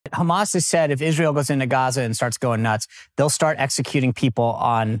Hamas has said if Israel goes into Gaza and starts going nuts, they'll start executing people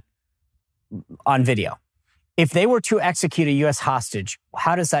on video. If they were to execute a U.S. hostage,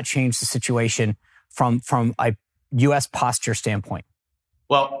 how does that change the situation from a U.S. posture standpoint?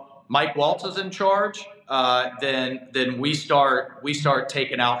 Well, Mike Waltz is in charge. Then we start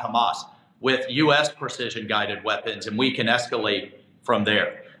taking out Hamas with U.S. precision guided weapons, and we can escalate from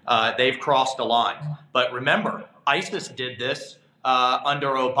there. They've crossed a line. But remember, ISIS did this under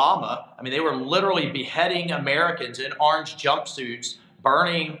Obama. I mean, they were literally beheading Americans in orange jumpsuits,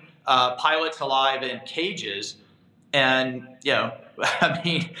 burning pilots alive in cages. And, I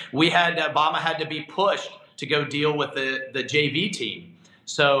mean, Obama had to be pushed to go deal with the JV team.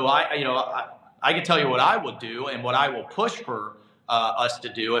 So I can tell you what I would do and what I will push for us to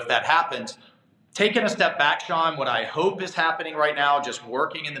do if that happens. Taking a step back, Sean, what I hope is happening right now, just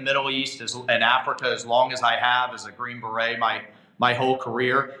working in the Middle East and Africa as long as I have as a Green Beret my whole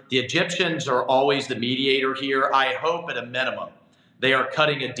career, the Egyptians are always the mediator here. I hope at a minimum they are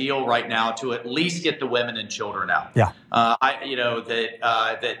cutting a deal right now to at least get the women and children out. Yeah.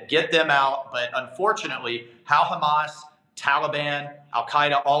 That get them out. But unfortunately, how Hamas, Taliban,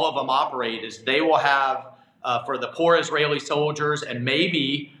 Al-Qaeda, all of them operate is they will have, for the poor Israeli soldiers and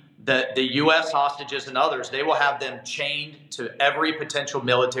maybe the U.S. hostages and others, they will have them chained to every potential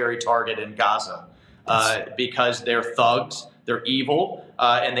military target in Gaza because they're thugs, they're evil,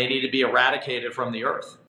 and they need to be eradicated from the earth.